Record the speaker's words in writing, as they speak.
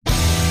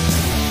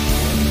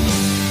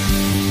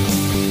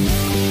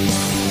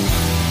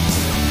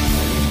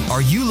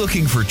Are you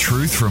looking for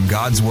truth from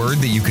God's Word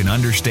that you can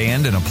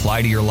understand and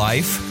apply to your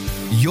life?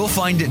 You'll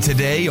find it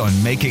today on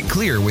Make It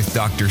Clear with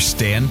Dr.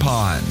 Stan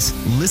Ponz.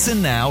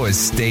 Listen now as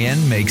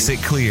Stan makes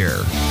it clear.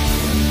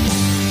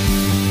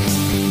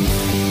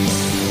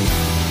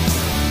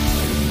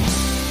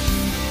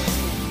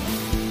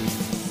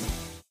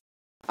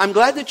 I'm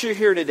glad that you're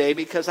here today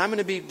because I'm going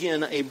to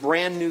begin a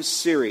brand new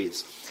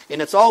series.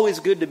 And it's always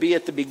good to be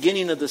at the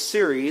beginning of the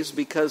series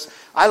because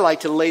I like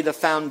to lay the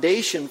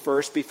foundation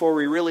first before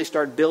we really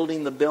start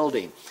building the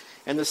building.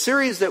 And the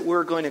series that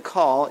we're going to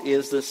call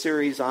is the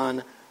series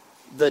on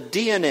the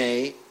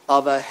DNA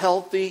of a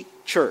healthy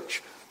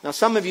church. Now,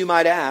 some of you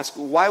might ask,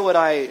 why would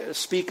I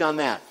speak on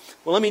that?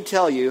 Well, let me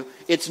tell you,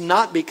 it's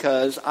not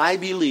because I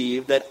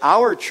believe that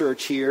our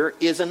church here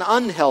is an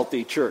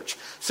unhealthy church.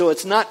 So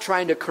it's not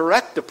trying to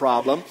correct the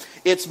problem.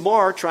 It's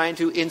more trying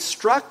to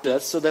instruct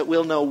us so that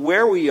we'll know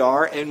where we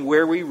are and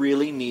where we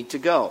really need to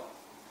go.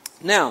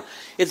 Now,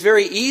 it's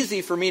very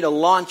easy for me to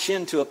launch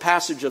into a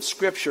passage of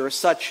Scripture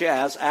such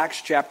as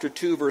Acts chapter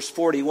 2, verse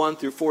 41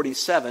 through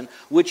 47,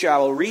 which I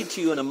will read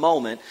to you in a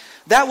moment.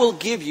 That will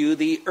give you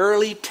the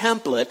early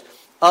template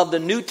of the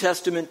New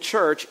Testament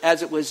church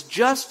as it was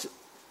just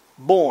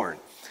born.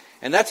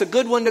 And that's a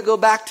good one to go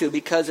back to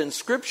because in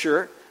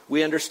Scripture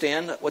we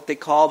understand what they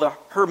call the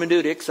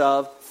hermeneutics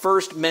of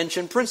first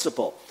mention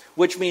principle,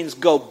 which means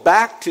go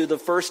back to the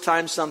first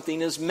time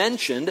something is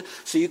mentioned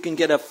so you can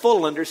get a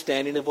full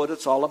understanding of what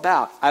it's all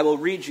about. I will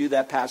read you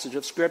that passage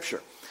of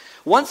Scripture.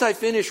 Once I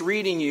finish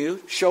reading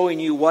you, showing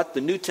you what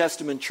the New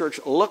Testament church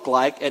looked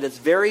like at its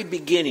very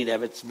beginning,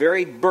 of its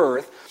very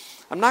birth,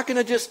 I'm not going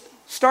to just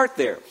start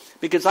there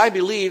because I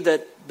believe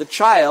that the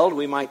child,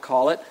 we might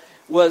call it,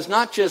 was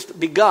not just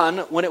begun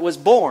when it was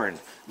born,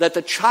 that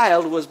the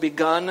child was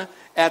begun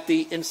at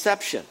the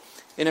inception.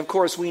 And of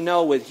course we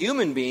know with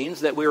human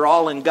beings that we're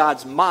all in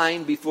God's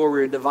mind before we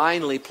were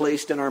divinely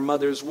placed in our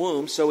mother's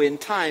womb. So in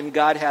time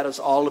God had us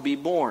all to be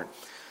born.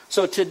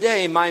 So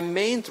today my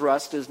main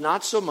thrust is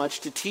not so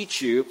much to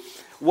teach you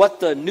what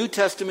the New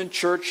Testament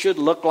church should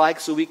look like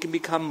so we can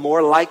become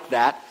more like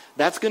that.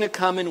 That's going to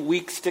come in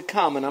weeks to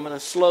come, and I'm going to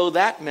slow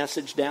that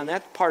message down,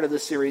 that part of the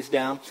series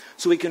down,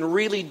 so we can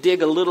really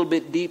dig a little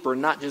bit deeper,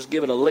 not just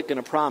give it a lick and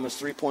a promise,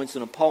 3 points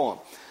in a poem.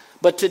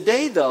 But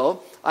today,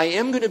 though, I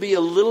am going to be a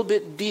little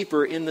bit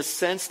deeper in the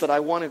sense that I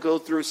want to go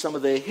through some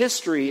of the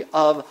history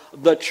of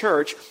the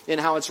church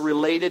and how it's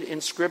related in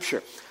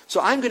Scripture.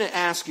 So I'm going to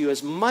ask you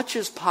as much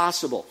as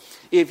possible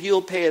if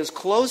you'll pay as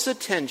close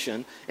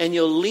attention and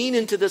you'll lean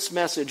into this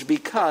message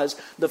because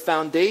the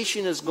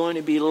foundation is going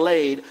to be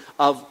laid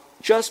of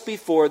just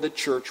before the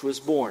church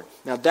was born.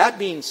 Now, that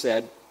being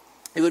said,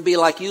 it would be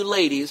like you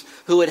ladies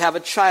who would have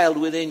a child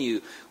within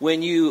you.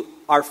 When you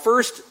are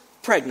first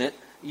pregnant,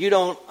 you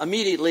don't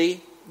immediately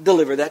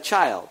deliver that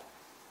child.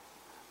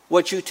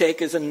 What you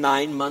take is a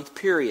 9-month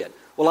period.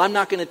 Well, I'm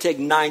not going to take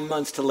 9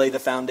 months to lay the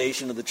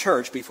foundation of the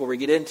church before we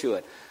get into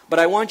it. But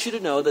I want you to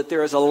know that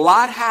there is a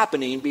lot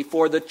happening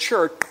before the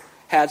church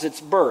has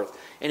its birth.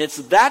 And it's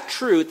that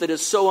truth that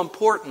is so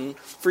important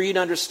for you to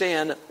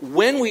understand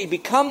when we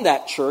become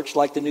that church,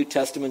 like the New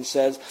Testament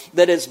says,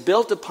 that is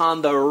built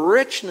upon the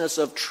richness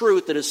of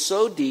truth that is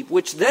so deep,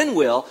 which then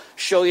will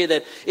show you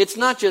that it's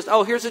not just,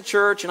 oh, here's a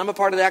church, and I'm a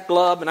part of that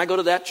club, and I go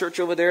to that church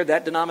over there,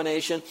 that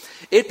denomination.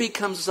 It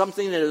becomes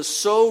something that is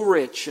so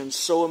rich and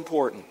so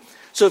important.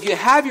 So if you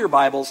have your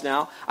Bibles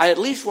now, I at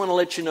least want to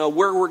let you know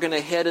where we're going to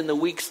head in the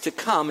weeks to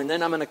come, and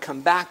then I'm going to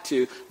come back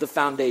to the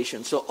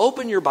foundation. So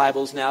open your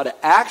Bibles now to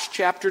Acts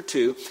chapter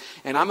 2,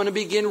 and I'm going to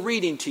begin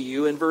reading to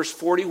you in verse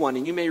 41,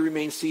 and you may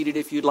remain seated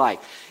if you'd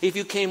like. If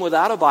you came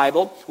without a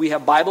Bible, we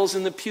have Bibles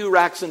in the pew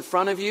racks in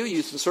front of you.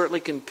 You certainly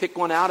can pick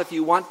one out if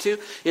you want to.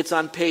 It's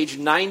on page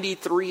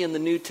 93 in the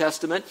New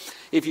Testament.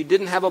 If you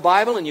didn't have a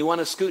Bible and you want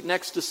to scoot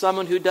next to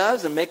someone who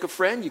does and make a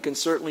friend, you can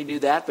certainly do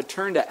that, but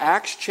turn to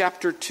Acts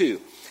chapter 2.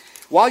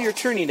 While you're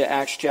turning to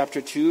Acts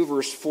chapter 2,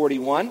 verse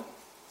 41,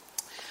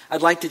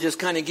 I'd like to just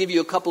kind of give you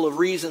a couple of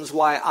reasons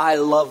why I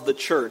love the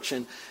church.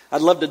 And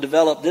I'd love to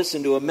develop this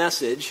into a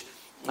message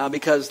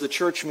because the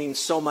church means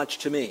so much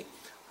to me.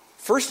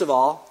 First of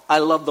all, I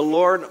love the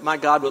Lord my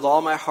God with all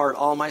my heart,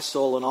 all my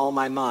soul, and all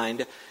my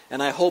mind.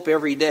 And I hope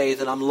every day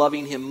that I'm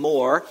loving Him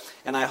more.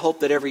 And I hope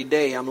that every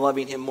day I'm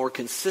loving Him more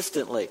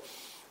consistently.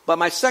 But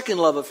my second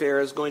love affair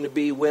is going to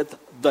be with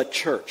the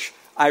church.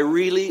 I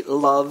really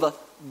love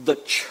the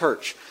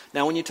church.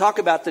 Now, when you talk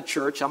about the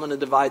church, I'm going to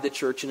divide the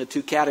church into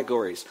two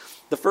categories.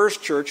 The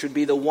first church would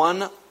be the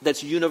one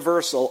that's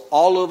universal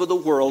all over the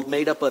world,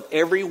 made up of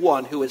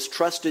everyone who has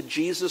trusted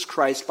Jesus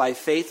Christ by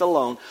faith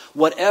alone,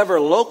 whatever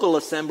local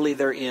assembly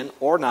they're in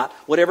or not,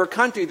 whatever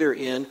country they're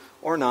in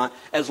or not,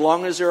 as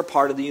long as they're a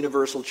part of the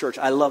universal church.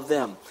 I love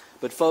them.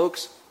 But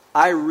folks,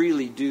 I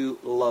really do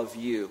love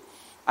you.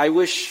 I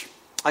wish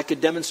I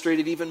could demonstrate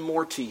it even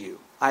more to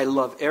you. I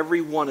love every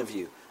one of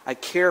you. I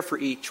care for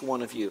each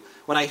one of you.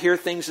 When I hear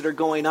things that are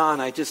going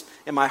on,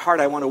 in my heart,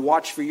 I want to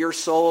watch for your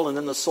soul and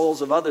then the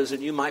souls of others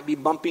that you might be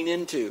bumping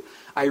into.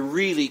 I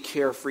really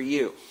care for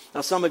you.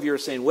 Now, some of you are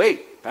saying,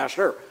 wait,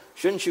 Pastor,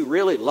 shouldn't you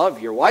really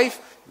love your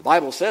wife? The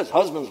Bible says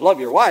husbands love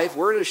your wife.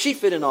 Where does she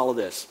fit in all of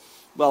this?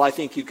 Well, I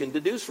think you can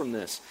deduce from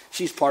this.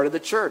 She's part of the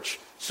church.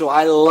 So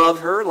I love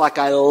her like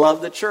I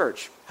love the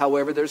church.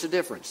 However, there's a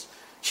difference.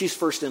 She's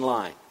first in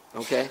line,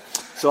 okay?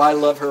 So I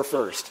love her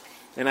first,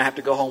 and I have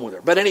to go home with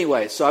her. But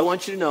anyway, so I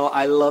want you to know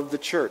I love the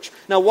church.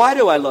 Now, why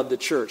do I love the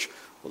church?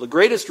 Well, the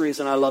greatest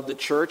reason I love the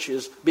church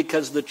is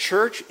because the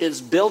church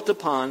is built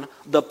upon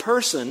the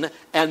person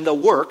and the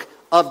work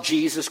of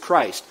Jesus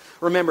Christ.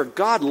 Remember,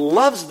 God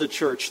loves the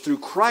church through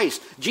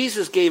Christ.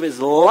 Jesus gave his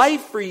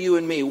life for you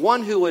and me,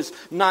 one who was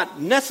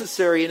not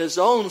necessary in his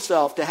own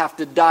self to have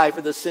to die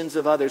for the sins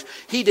of others.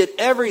 He did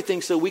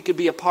everything so we could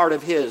be a part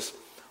of his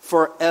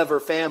forever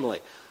family.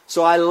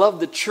 So I love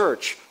the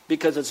church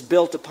because it's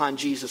built upon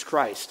Jesus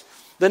Christ.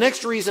 The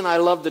next reason I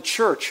love the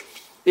church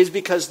is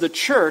because the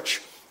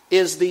church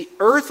is the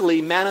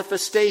earthly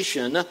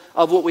manifestation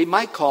of what we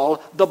might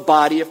call the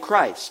body of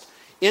Christ.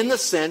 In the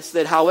sense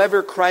that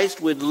however Christ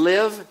would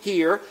live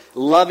here,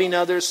 loving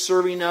others,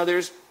 serving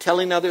others,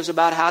 telling others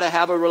about how to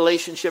have a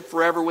relationship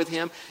forever with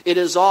him, it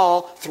is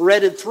all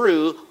threaded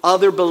through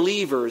other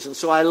believers. And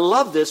so I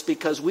love this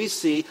because we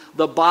see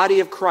the body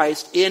of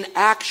Christ in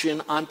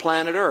action on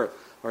planet Earth.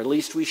 Or at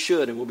least we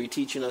should, and we'll be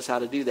teaching us how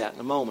to do that in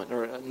a moment,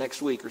 or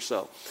next week or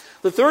so.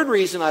 The third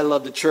reason I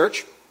love the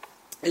church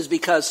is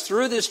because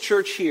through this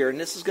church here, and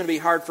this is going to be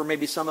hard for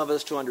maybe some of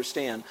us to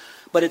understand,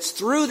 but it's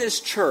through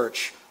this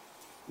church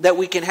that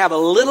we can have a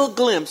little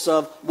glimpse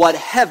of what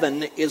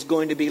heaven is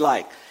going to be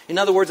like. In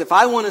other words, if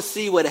I want to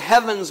see what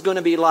heaven's going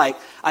to be like,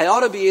 I ought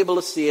to be able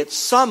to see it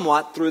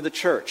somewhat through the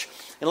church.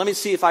 And let me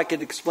see if I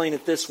could explain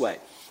it this way.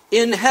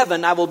 In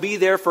heaven, I will be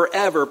there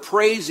forever,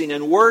 praising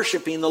and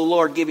worshiping the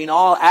Lord, giving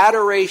all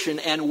adoration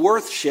and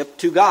worship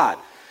to God.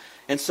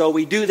 And so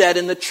we do that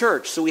in the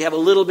church. So we have a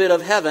little bit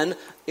of heaven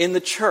in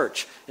the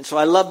church. And so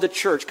I love the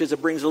church because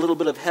it brings a little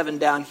bit of heaven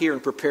down here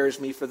and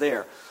prepares me for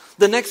there.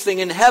 The next thing,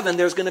 in heaven,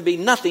 there's going to be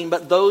nothing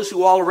but those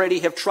who already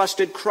have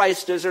trusted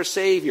Christ as their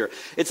Savior.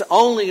 It's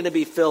only going to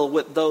be filled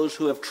with those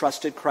who have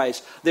trusted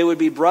Christ. They would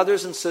be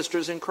brothers and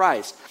sisters in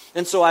Christ.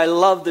 And so I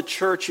love the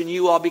church and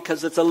you all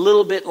because it's a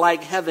little bit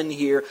like heaven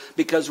here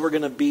because we're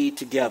going to be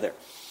together.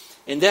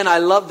 And then I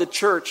love the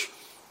church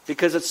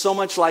because it's so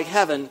much like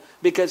heaven,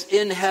 because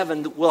in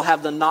heaven we'll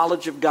have the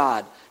knowledge of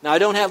God. Now, I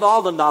don't have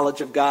all the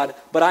knowledge of God,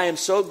 but I am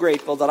so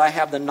grateful that I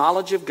have the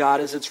knowledge of God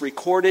as it's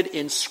recorded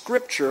in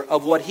Scripture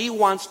of what he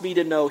wants me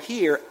to know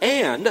here,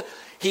 and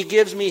he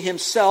gives me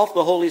himself,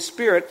 the Holy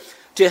Spirit,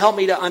 to help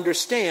me to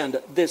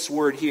understand this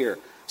word here.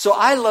 So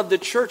I love the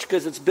church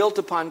because it's built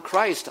upon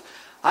Christ.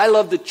 I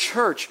love the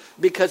church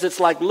because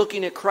it's like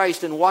looking at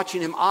Christ and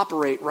watching him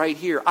operate right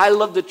here. I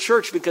love the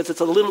church because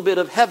it's a little bit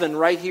of heaven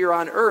right here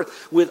on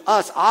earth with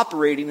us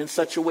operating in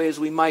such a way as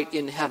we might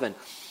in heaven.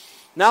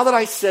 Now that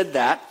I said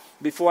that,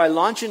 before I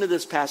launch into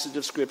this passage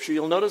of Scripture,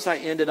 you'll notice I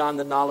ended on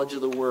the knowledge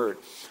of the Word.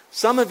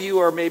 Some of you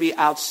are maybe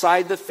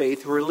outside the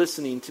faith who are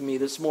listening to me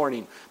this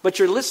morning. But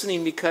you're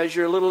listening because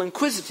you're a little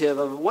inquisitive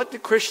of what do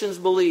Christians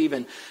believe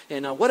and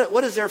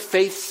what is their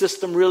faith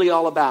system really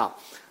all about.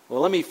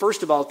 Well, let me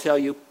first of all tell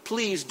you,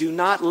 please do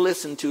not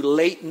listen to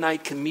late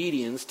night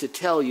comedians to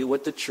tell you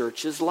what the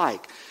church is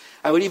like.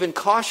 I would even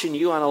caution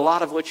you on a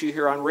lot of what you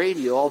hear on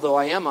radio, although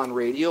I am on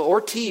radio or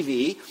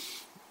TV.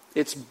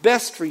 It's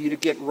best for you to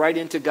get right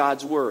into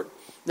God's Word.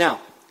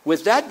 Now,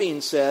 with that being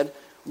said,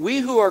 we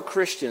who are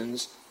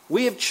Christians,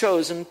 we have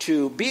chosen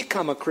to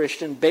become a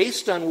Christian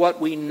based on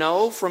what we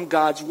know from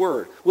God's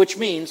Word, which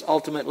means,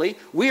 ultimately,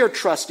 we are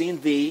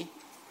trusting the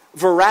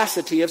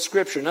veracity of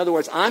Scripture. In other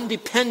words, I'm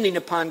depending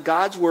upon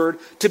God's Word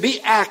to be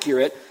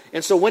accurate,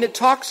 and so when it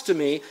talks to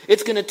me,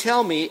 it's going to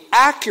tell me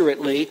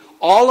accurately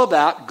all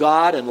about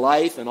God and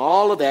life and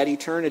all of that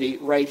eternity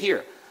right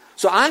here.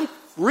 So I'm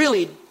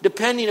really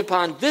depending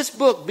upon this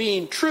book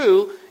being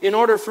true in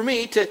order for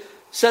me to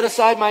set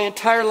aside my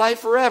entire life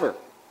forever.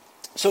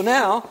 So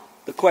now,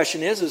 the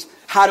question is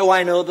how do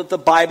I know that the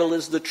Bible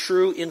is the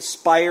true,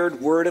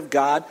 inspired Word of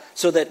God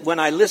so that when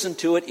I listen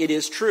to it, it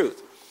is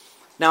truth?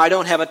 Now, I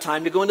don't have a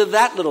time to go into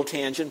that little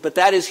tangent, but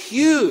that is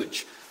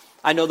huge.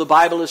 I know the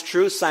Bible is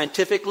true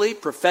scientifically,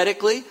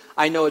 prophetically.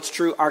 I know it's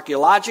true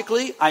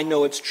archaeologically. I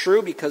know it's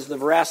true because the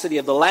veracity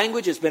of the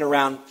language has been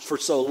around for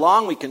so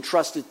long. We can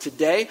trust it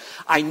today.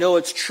 I know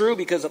it's true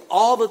because of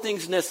all the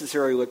things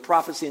necessary with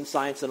prophecy and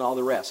science and all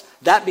the rest.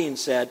 That being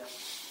said,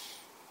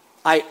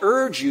 I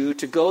urge you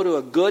to go to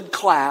a good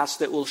class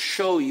that will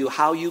show you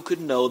how you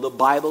could know the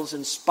Bible's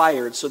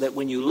inspired so that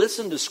when you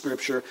listen to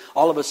Scripture,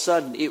 all of a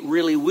sudden it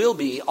really will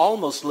be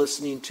almost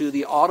listening to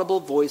the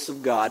audible voice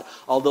of God,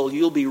 although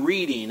you'll be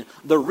reading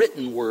the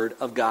written Word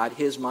of God,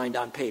 His mind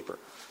on paper.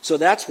 So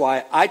that's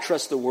why I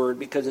trust the Word,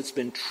 because it's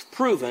been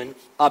proven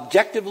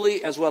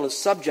objectively as well as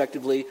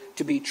subjectively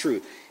to be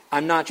true.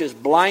 I'm not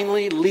just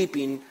blindly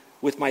leaping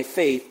with my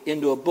faith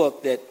into a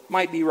book that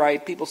might be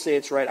right. People say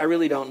it's right. I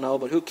really don't know,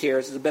 but who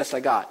cares? It's the best I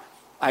got.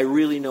 I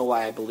really know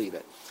why I believe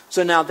it.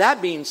 So now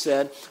that being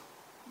said,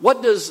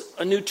 what does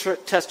a New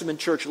Testament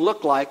church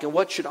look like, and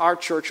what should our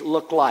church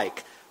look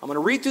like? I'm going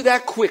to read through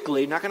that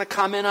quickly. Not going to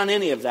comment on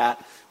any of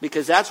that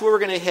because that's where we're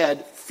going to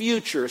head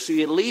future. So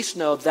you at least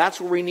know that's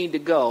where we need to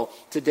go.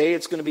 Today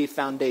it's going to be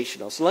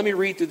foundational. So let me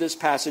read through this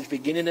passage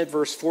beginning at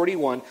verse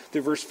 41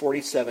 through verse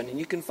 47. And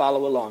you can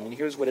follow along. And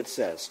here's what it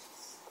says.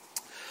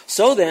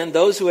 So then,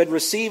 those who had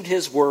received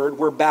his word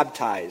were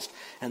baptized.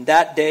 And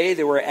that day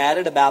there were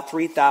added about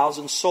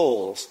 3,000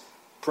 souls,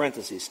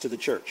 parentheses, to the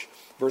church.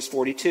 Verse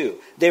 42.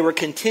 They were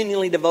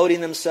continually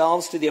devoting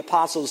themselves to the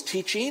apostles'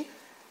 teaching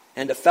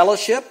and to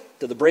fellowship,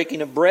 to the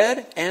breaking of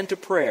bread, and to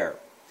prayer.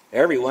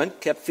 Everyone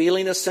kept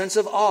feeling a sense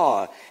of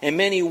awe, and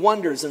many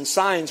wonders and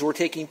signs were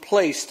taking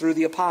place through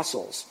the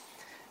apostles.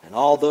 And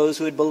all those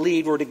who had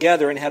believed were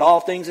together and had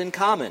all things in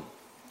common.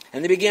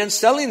 And they began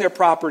selling their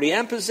property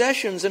and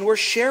possessions and were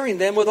sharing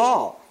them with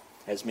all,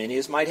 as many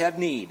as might have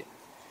need.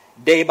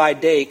 Day by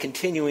day,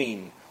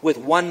 continuing with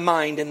one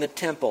mind in the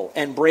temple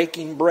and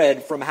breaking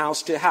bread from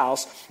house to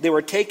house, they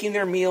were taking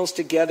their meals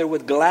together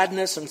with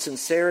gladness and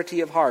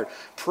sincerity of heart,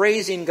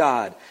 praising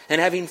God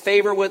and having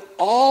favor with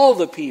all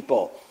the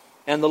people.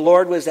 And the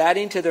Lord was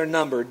adding to their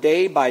number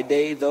day by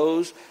day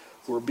those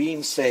who were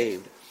being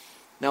saved.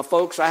 Now,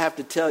 folks, I have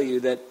to tell you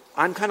that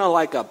I'm kind of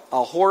like a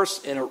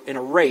horse in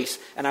a race,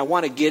 and I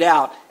want to get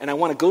out, and I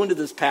want to go into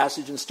this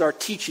passage and start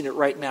teaching it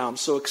right now. I'm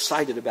so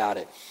excited about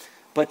it.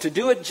 But to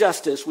do it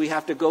justice, we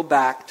have to go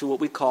back to what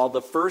we call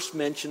the first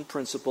mentioned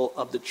principle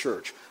of the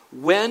church.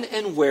 When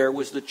and where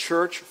was the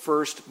church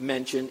first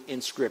mentioned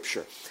in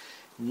Scripture?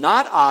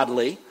 Not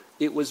oddly,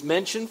 it was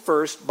mentioned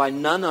first by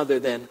none other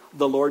than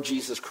the Lord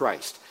Jesus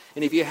Christ.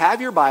 And if you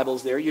have your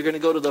Bibles there, you're going to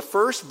go to the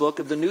first book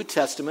of the New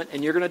Testament,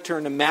 and you're going to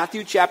turn to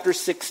Matthew chapter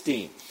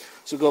 16.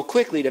 So go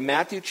quickly to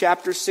Matthew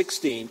chapter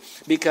 16,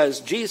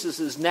 because Jesus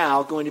is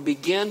now going to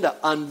begin to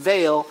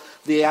unveil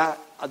the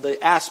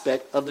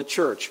aspect of the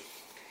church.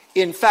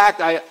 In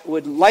fact, I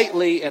would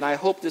lightly, and I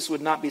hope this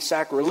would not be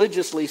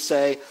sacrilegiously,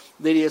 say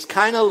that he is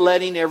kind of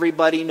letting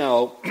everybody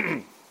know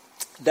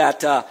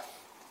that a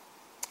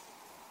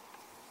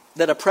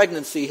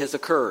pregnancy has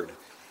occurred.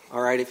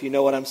 All right, if you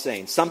know what I'm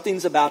saying.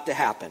 Something's about to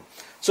happen.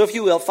 So if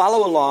you will,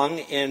 follow along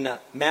in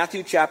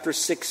Matthew chapter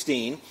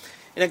 16.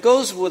 And it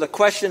goes with a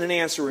question and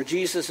answer where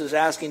Jesus is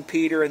asking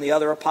Peter and the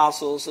other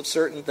apostles of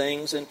certain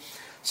things. And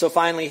so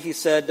finally he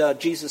said,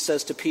 Jesus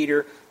says to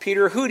Peter,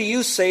 Peter, who do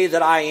you say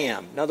that I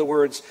am? In other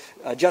words,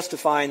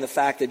 justifying the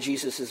fact that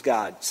Jesus is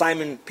God.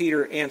 Simon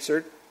Peter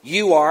answered,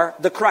 you are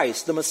the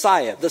Christ, the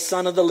Messiah, the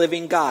Son of the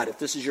living God. If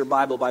this is your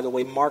Bible, by the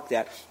way, mark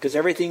that, because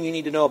everything you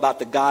need to know about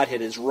the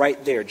Godhead is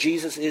right there.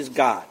 Jesus is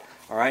God.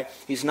 All right?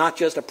 He's not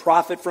just a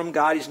prophet from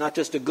God. He's not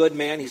just a good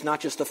man. He's not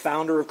just the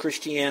founder of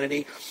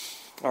Christianity.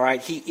 All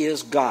right? He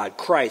is God,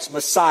 Christ,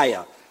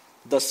 Messiah,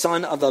 the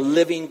Son of the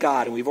living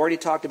God. And we've already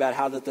talked about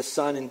how that the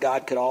Son and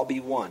God could all be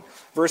one.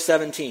 Verse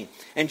 17.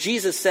 And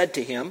Jesus said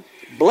to him,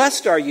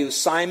 blessed are you,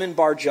 Simon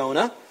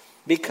Bar-Jonah,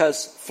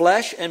 because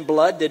flesh and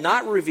blood did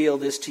not reveal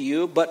this to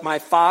you, but my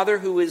Father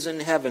who is in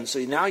heaven. So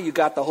now you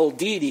got the whole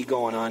deity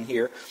going on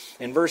here.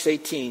 In verse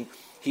 18,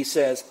 he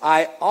says,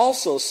 I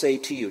also say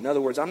to you, in other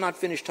words, I'm not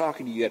finished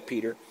talking to you yet,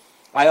 Peter.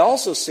 I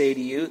also say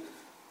to you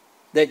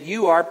that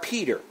you are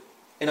Peter,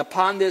 and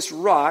upon this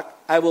rock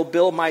I will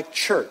build my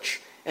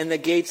church, and the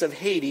gates of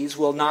Hades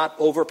will not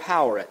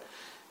overpower it.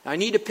 Now, I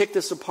need to pick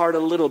this apart a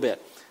little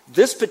bit.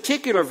 This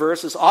particular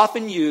verse is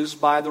often used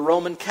by the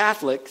Roman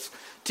Catholics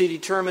to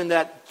determine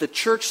that the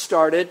church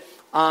started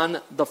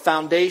on the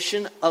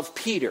foundation of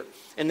Peter.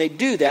 And they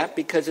do that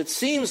because it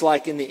seems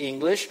like in the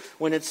English,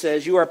 when it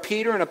says, you are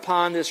Peter, and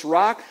upon this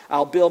rock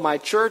I'll build my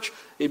church,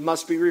 it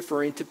must be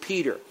referring to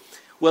Peter.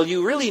 Well,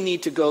 you really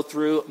need to go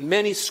through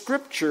many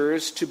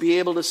scriptures to be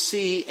able to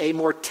see a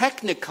more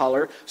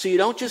technicolor, so you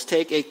don't just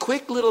take a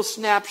quick little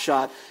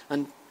snapshot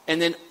and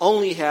then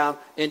only have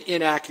an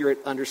inaccurate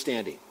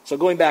understanding. So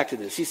going back to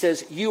this, he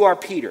says, you are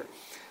Peter.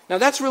 Now,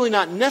 that's really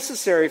not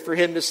necessary for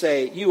him to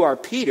say, you are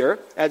Peter,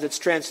 as it's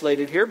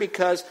translated here,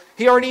 because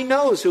he already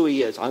knows who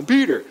he is. I'm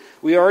Peter.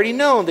 We already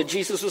know that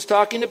Jesus was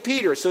talking to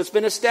Peter, so it's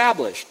been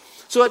established.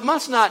 So it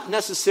must not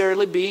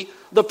necessarily be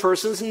the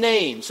person's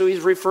name. So he's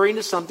referring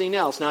to something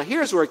else. Now,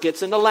 here's where it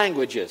gets into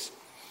languages.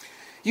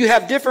 You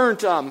have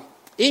different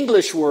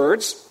English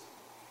words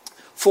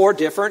for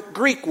different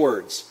Greek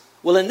words.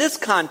 Well, in this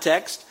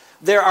context,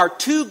 there are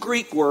two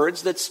Greek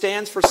words that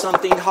stands for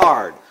something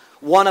hard.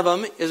 One of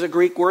them is a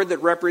Greek word that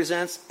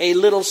represents a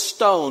little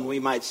stone,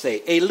 we might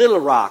say, a little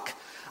rock.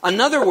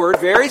 Another word,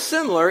 very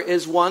similar,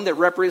 is one that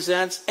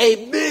represents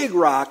a big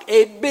rock,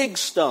 a big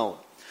stone.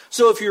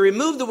 So if you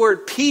remove the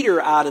word Peter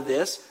out of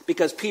this,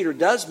 because Peter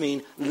does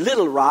mean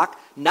little rock,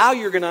 now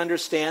you're going to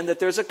understand that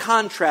there's a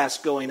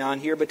contrast going on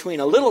here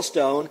between a little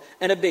stone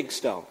and a big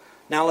stone.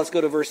 Now let's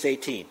go to verse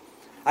 18.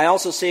 I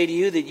also say to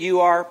you that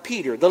you are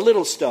Peter, the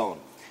little stone.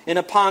 And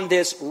upon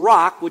this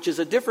rock, which is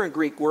a different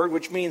Greek word,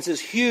 which means this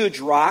huge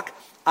rock,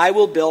 I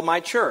will build my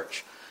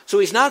church. So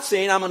he's not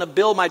saying I'm going to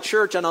build my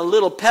church on a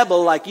little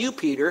pebble like you,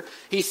 Peter.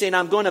 He's saying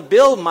I'm going to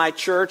build my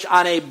church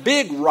on a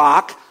big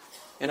rock.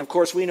 And of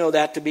course we know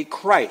that to be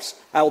Christ.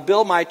 I will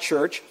build my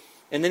church,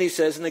 And then he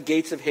says, and the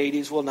gates of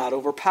Hades will not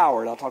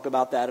overpower it. I'll talk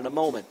about that in a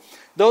moment.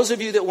 Those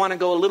of you that want to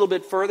go a little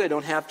bit further, I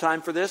don't have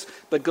time for this,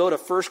 but go to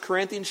 1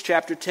 Corinthians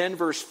chapter 10,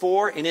 verse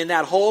 4. And in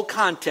that whole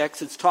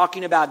context, it's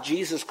talking about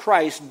Jesus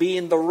Christ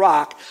being the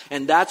rock.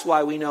 And that's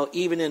why we know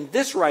even in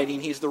this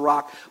writing, he's the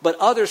rock. But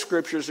other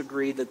scriptures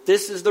agree that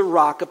this is the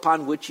rock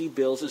upon which he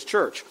builds his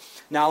church.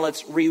 Now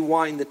let's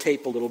rewind the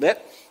tape a little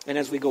bit. And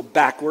as we go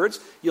backwards,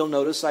 you'll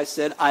notice I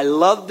said, I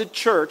love the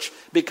church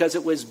because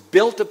it was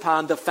built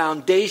upon the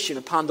foundation,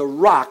 upon the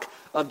rock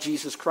of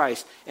Jesus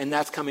Christ. And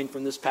that's coming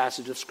from this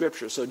passage of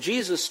Scripture. So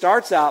Jesus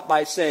starts out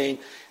by saying,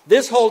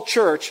 this whole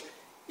church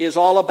is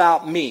all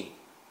about me.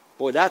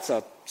 Boy, that's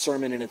a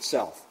sermon in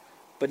itself.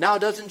 But now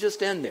it doesn't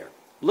just end there.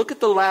 Look at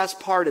the last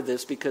part of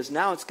this, because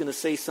now it's going to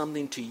say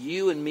something to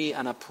you and me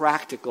on a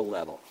practical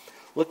level.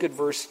 Look at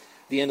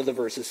the end of the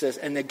verse. It says,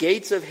 and the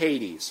gates of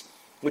Hades,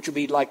 which would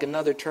be like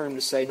another term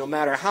to say, no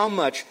matter how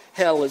much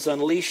hell is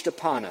unleashed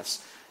upon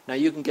us. Now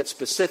you can get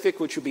specific,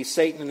 which would be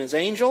Satan and his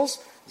angels,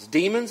 his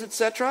demons,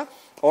 etc.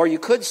 Or you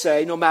could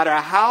say, no matter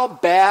how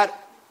bad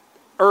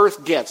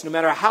earth gets, no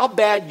matter how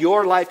bad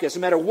your life gets,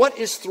 no matter what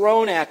is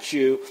thrown at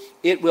you,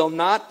 it will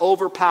not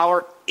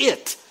overpower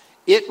it.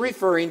 It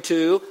referring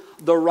to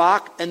the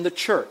rock and the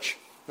church.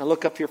 Now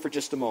look up here for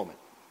just a moment.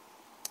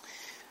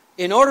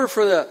 In order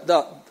for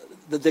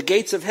the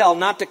gates of hell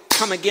not to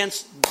come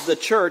against the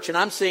church, and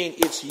I'm saying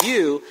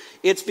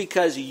it's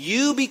because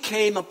you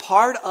became a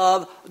part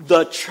of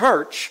the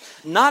church,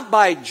 not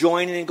by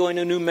joining and going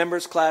to a new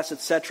members class,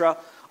 etc.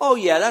 Oh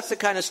yeah, that's the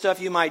kind of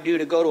stuff you might do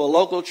to go to a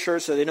local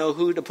church so they know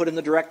who to put in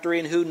the directory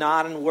and who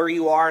not, and where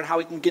you are and how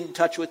we can get in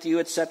touch with you,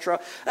 etc.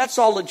 That's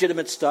all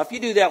legitimate stuff. You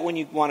do that when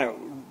you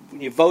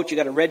vote, you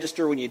got to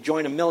register. When you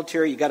join a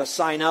military, you got to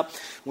sign up.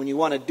 When you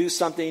want to do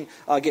something,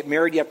 get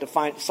married, you have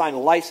to sign a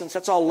license.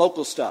 That's all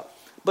local stuff.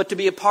 But to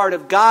be a part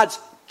of God's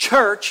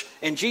church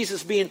and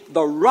Jesus being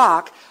the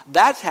rock,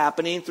 that's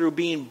happening through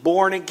being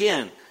born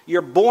again.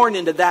 You're born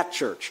into that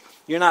church.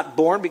 You're not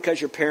born because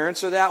your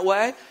parents are that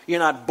way. You're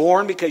not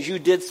born because you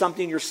did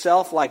something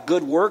yourself like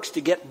good works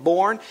to get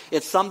born.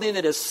 It's something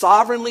that is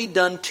sovereignly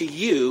done to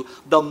you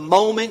the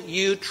moment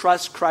you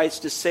trust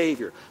Christ as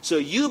Savior. So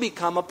you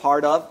become a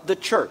part of the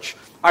church.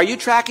 Are you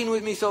tracking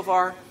with me so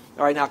far?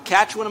 All right, now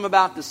catch what I'm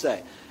about to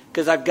say,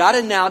 because I've got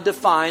to now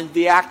define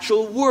the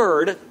actual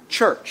word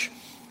church.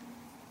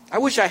 I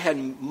wish I had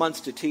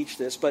months to teach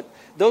this, but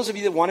those of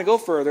you that want to go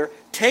further,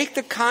 take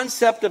the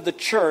concept of the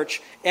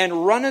church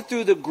and run it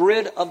through the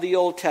grid of the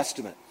Old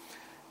Testament.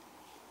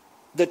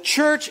 The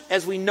church,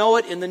 as we know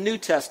it in the New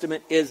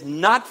Testament, is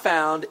not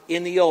found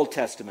in the Old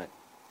Testament.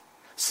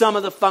 Some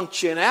of the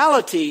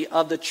functionality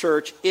of the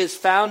church is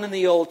found in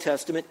the Old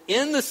Testament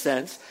in the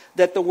sense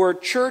that the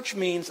word church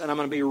means, and I'm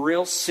going to be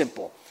real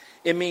simple,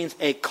 it means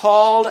a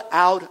called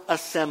out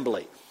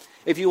assembly.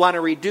 If you want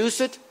to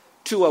reduce it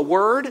to a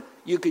word,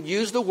 you could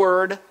use the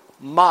word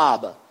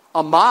mob.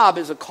 A mob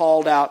is a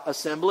called out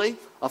assembly,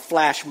 a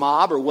flash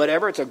mob or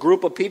whatever. It's a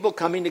group of people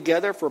coming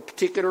together for a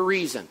particular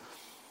reason.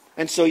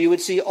 And so you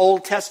would see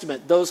Old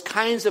Testament, those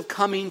kinds of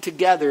coming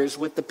togethers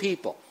with the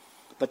people.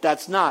 But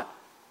that's not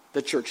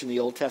the church in the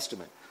Old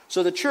Testament.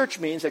 So the church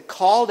means a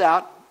called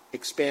out,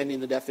 expanding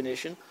the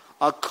definition,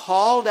 a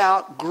called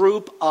out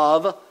group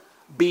of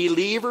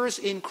believers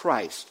in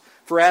Christ.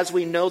 For as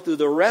we know through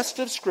the rest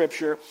of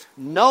Scripture,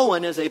 no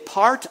one is a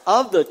part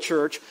of the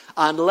church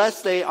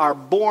unless they are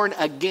born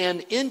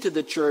again into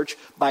the church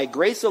by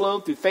grace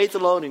alone, through faith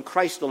alone, in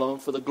Christ alone,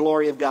 for the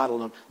glory of God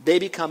alone. They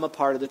become a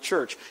part of the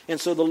church. And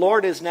so the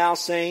Lord is now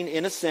saying,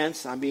 in a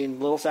sense, I'm being a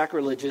little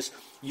sacrilegious,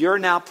 you're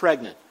now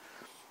pregnant.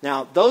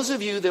 Now, those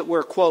of you that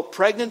were, quote,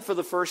 pregnant for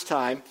the first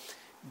time,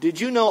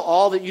 did you know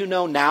all that you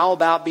know now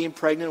about being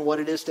pregnant and what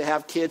it is to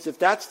have kids? If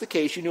that's the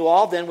case, you knew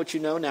all then what you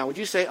know now. Would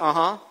you say,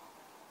 uh-huh?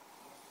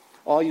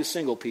 All you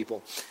single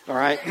people, all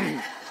right?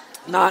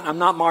 I'm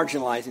not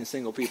marginalizing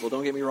single people,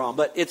 don't get me wrong,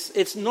 but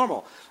it's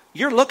normal.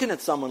 You're looking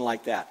at someone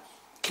like that.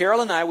 Carol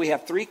and I, we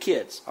have 3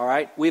 kids, all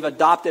right? We've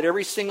adopted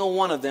every single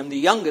one of them. The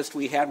youngest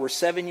we had were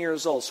 7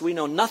 years old, so we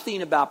know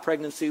nothing about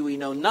pregnancy. We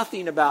know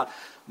nothing about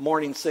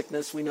morning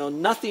sickness. We know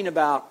nothing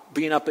about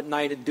being up at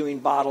night and doing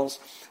bottles,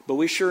 but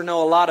we sure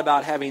know a lot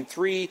about having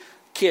 3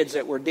 kids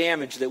that were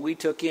damaged that we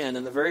took in.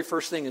 And the very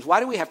first thing is, why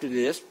do we have to do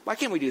this? Why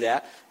can't we do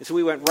that? And so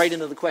we went right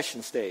into the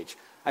question stage.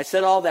 I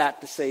said all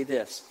that to say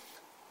this.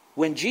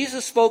 When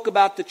Jesus spoke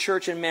about the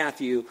church in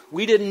Matthew,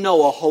 we didn't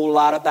know a whole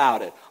lot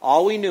about it.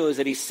 All we knew is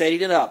that he's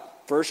setting it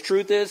up. First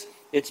truth is,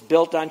 it's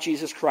built on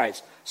Jesus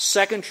Christ.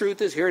 Second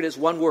truth is, here it is,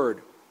 one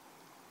word.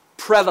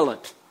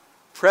 Prevalent.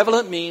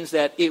 Prevalent means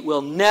that it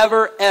will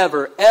never,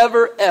 ever,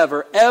 ever,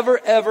 ever, ever,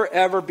 ever,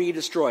 ever be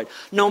destroyed.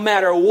 No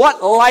matter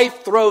what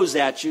life throws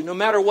at you, no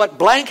matter what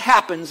blank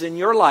happens in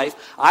your life,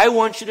 I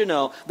want you to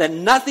know that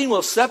nothing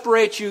will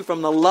separate you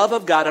from the love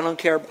of God. I don't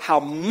care how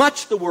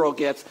much the world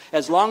gets.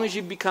 As long as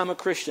you become a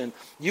Christian,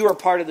 you are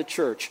part of the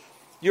church.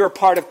 You're a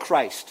part of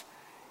Christ.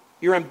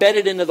 You're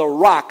embedded into the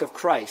rock of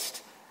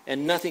Christ.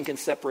 And nothing can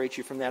separate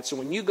you from that. So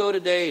when you go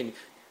today and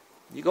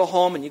you go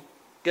home and you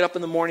Get up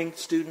in the morning,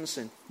 students,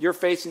 and you're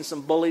facing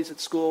some bullies at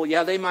school.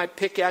 Yeah, they might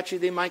pick at you,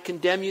 they might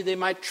condemn you, they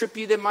might trip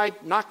you, they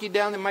might knock you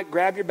down, they might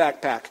grab your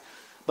backpack.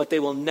 But they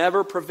will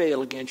never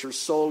prevail against your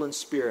soul and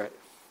spirit.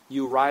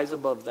 You rise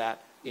above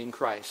that in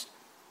Christ.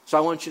 So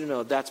I want you to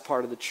know that's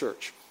part of the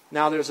church.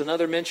 Now there's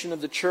another mention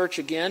of the church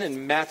again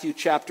in Matthew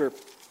chapter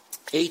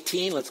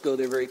 18. Let's go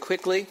there very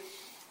quickly.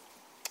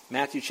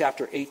 Matthew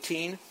chapter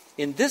 18.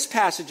 In this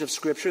passage of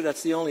Scripture,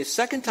 that's the only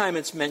second time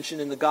it's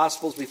mentioned in the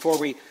Gospels before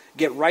we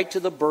get right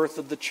to the birth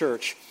of the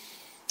church.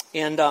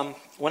 And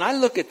when I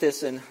look at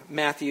this in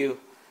Matthew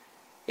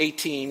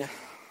 18,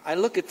 I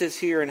look at this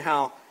here and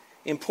how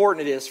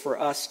important it is for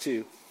us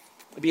to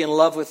be in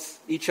love with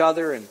each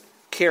other and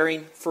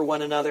caring for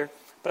one another.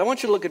 But I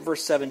want you to look at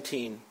verse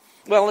 17.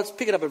 Well, let's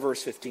pick it up at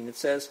verse 15. It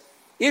says,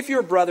 if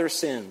your brother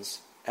sins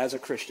as a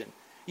Christian,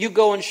 you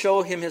go and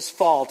show him his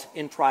fault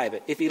in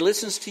private. If he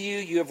listens to you,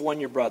 you have won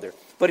your brother.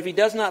 But if he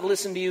does not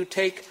listen to you,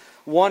 take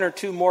one or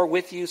two more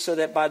with you, so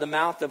that by the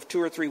mouth of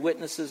 2 or 3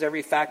 witnesses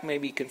every fact may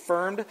be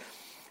confirmed.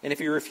 And if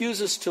he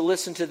refuses to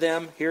listen to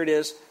them, here it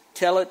is,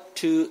 tell it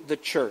to the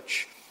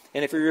church.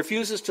 And if he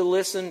refuses to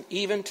listen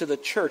even to the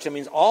church, that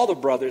means all the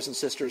brothers and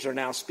sisters are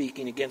now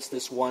speaking against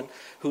this one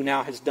who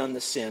now has done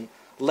the sin.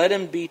 Let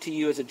him be to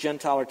you as a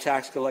Gentile or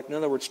tax collector. In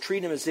other words,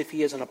 treat him as if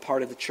he isn't a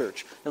part of the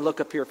church. And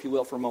look up here, if you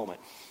will, for a moment.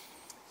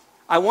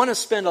 I want to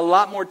spend a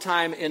lot more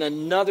time in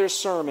another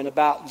sermon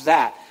about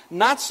that.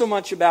 Not so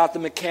much about the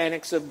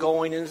mechanics of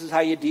going, and this is how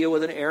you deal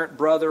with an errant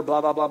brother,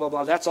 blah, blah, blah, blah,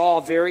 blah. That's all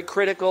very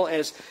critical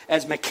as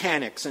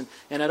mechanics. And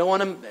I don't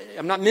want to,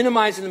 I'm not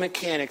minimizing the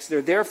mechanics.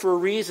 They're there for a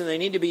reason. They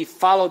need to be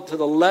followed to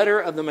the letter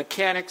of the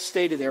mechanics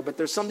stated there. But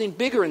there's something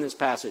bigger in this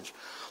passage.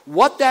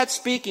 What that's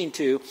speaking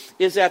to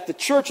is that the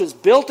church is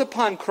built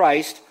upon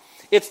Christ.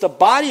 It's the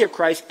body of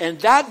Christ, and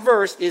that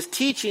verse is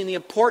teaching the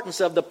importance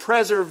of the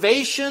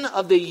preservation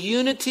of the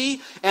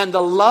unity and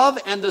the love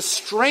and the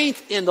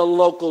strength in the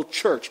local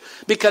church.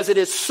 Because it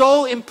is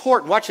so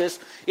important, watch this,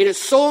 it is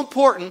so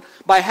important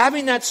by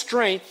having that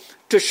strength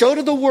to show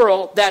to the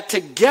world that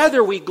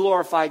together we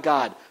glorify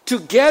God.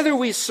 Together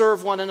we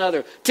serve one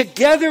another.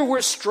 Together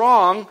we're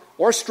strong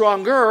or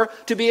stronger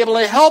to be able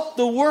to help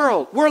the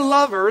world. We're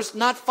lovers,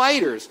 not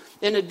fighters.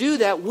 And to do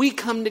that, we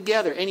come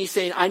together. And he's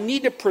saying, I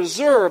need to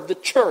preserve the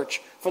church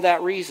for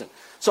that reason.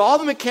 So all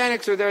the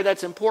mechanics are there,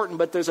 that's important,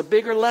 but there's a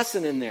bigger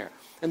lesson in there.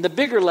 And the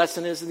bigger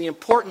lesson is the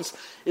importance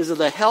is of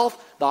the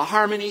health, the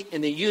harmony,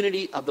 and the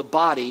unity of the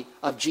body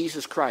of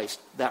Jesus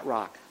Christ, that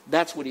rock.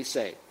 That's what he's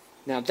saying.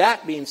 Now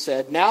that being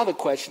said, now the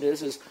question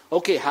is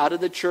okay, how did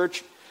the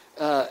church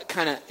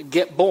kind of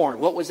get born?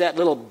 What was that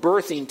little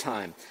birthing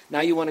time?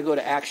 Now you want to go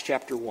to Acts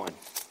chapter 1.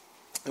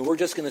 And we're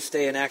just going to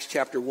stay in Acts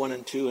chapter 1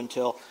 and 2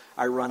 until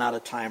I run out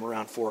of time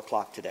around 4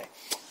 o'clock today.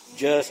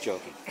 Just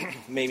joking.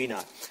 Maybe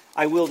not.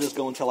 I will just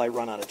go until I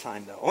run out of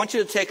time, though. I want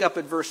you to take up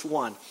at verse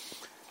 1.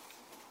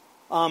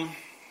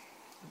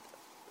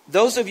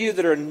 Those of you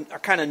that are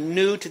kind of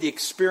new to the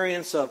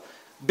experience of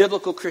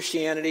biblical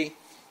Christianity,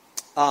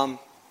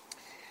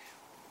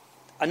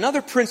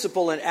 another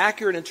principle in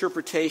accurate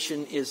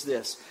interpretation is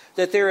this,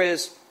 that there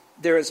is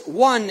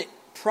one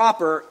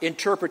proper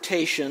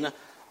interpretation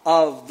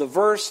of the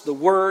verse, the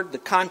word, the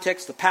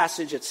context, the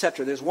passage,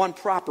 etc. There's one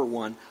proper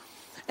one,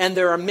 and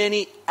there are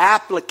many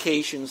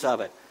applications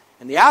of it.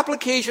 And the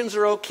applications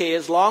are okay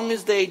as long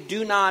as they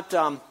do not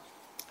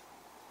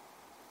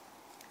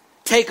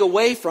take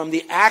away from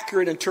the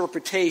accurate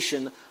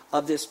interpretation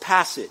of this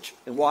passage.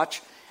 And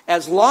watch,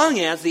 as long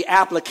as the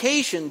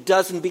application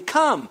doesn't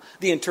become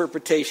the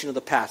interpretation of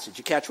the passage.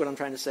 You catch what I'm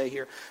trying to say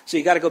here? So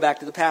you got to go back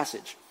to the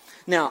passage.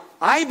 Now,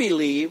 I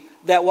believe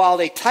that while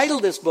they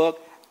titled this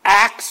book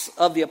Acts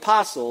of the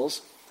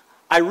Apostles,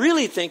 I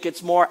really think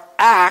it's more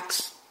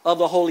Acts of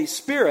the Holy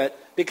Spirit,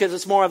 because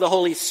it's more of the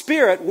Holy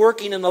Spirit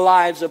working in the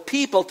lives of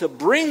people to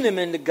bring them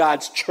into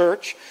God's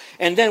church,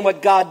 and then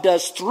what God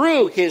does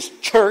through His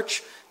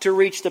church to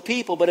reach the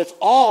people. But it's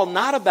all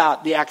not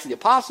about the Acts of the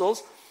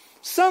Apostles,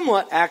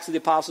 somewhat Acts of the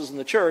Apostles in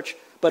the church,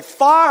 but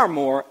far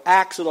more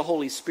Acts of the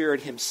Holy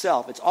Spirit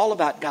Himself. It's all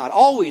about God,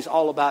 always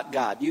all about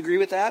God. Do you agree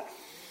with that?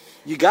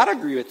 You got to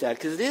agree with that,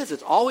 because it is.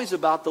 It's always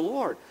about the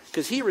Lord,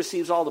 because He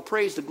receives all the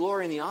praise, the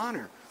glory, and the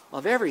honor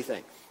of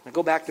everything. Now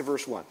go back to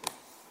verse 1.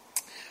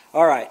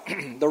 All right,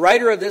 the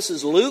writer of this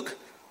is Luke.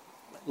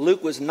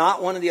 Luke was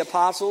not one of the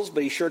apostles,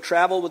 but he sure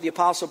traveled with the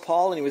Apostle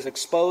Paul, and he was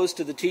exposed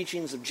to the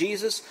teachings of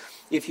Jesus.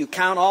 If you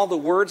count all the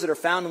words that are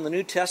found in the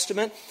New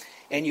Testament,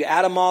 and you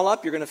add them all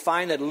up, you're going to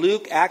find that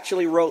Luke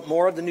actually wrote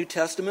more of the New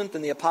Testament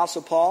than the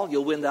Apostle Paul.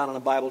 You'll win that on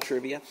a Bible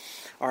trivia.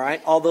 All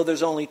right, although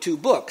there's only 2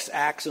 books,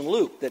 Acts and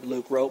Luke, that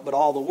Luke wrote, but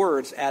all the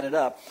words added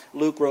up,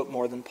 Luke wrote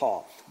more than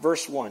Paul.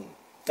 Verse 1.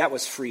 That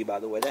was free, by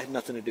the way. That had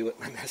nothing to do with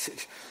my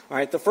message. All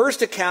right, the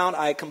first account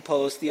I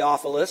composed,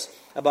 Theophilus,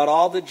 about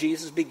all that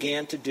Jesus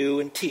began to do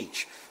and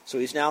teach. So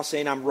he's now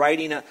saying, I'm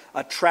writing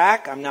a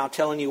tract. I'm now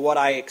telling you what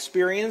I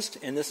experienced,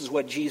 and this is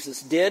what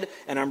Jesus did,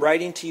 and I'm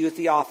writing to you,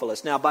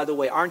 Theophilus. Now, by the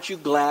way, aren't you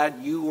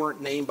glad you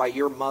weren't named by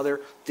your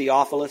mother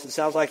Theophilus? It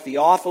sounds like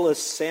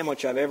Theophilus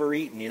sandwich I've ever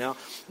eaten, you know?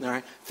 All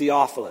right,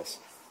 Theophilus.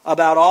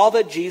 about all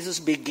that Jesus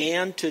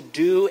began to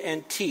do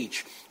and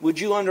teach. Would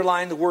you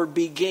underline the word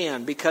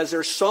began? Because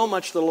there's so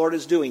much the Lord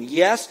is doing.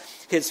 Yes,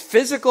 his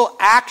physical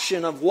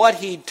action of what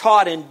he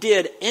taught and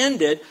did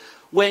ended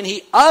when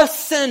he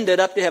ascended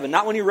up to heaven.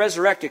 Not when he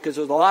resurrected, because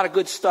there was a lot of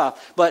good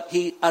stuff, but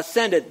he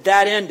ascended.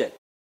 That ended.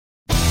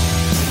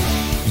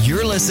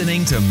 You're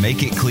listening to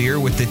Make It Clear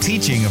with the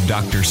teaching of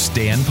Dr.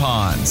 Stan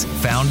Ponz,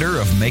 founder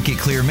of Make It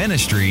Clear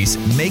Ministries.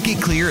 Make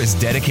It Clear is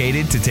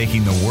dedicated to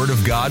taking the Word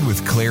of God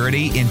with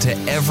clarity into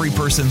every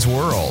person's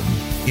world.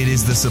 It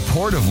is the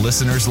support of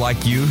listeners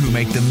like you who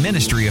make the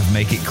ministry of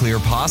Make It Clear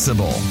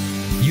possible.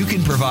 You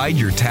can provide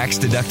your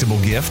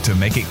tax-deductible gift to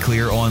Make It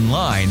Clear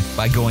online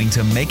by going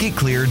to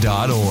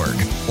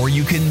makeitclear.org, or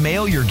you can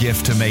mail your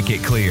gift to Make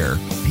It Clear,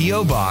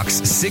 P.O. Box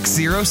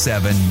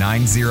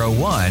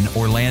 607901,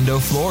 Orlando,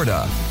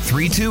 Florida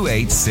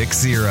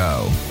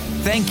 32860.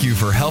 Thank you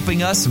for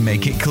helping us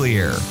make it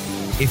clear.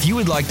 If you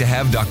would like to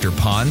have Dr.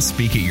 Ponz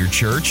speak at your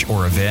church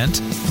or event,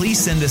 please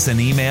send us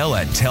an email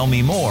at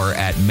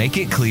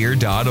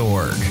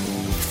tellmemore@makeitclear.org.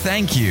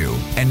 Thank you,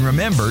 and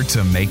remember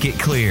to make it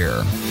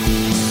clear.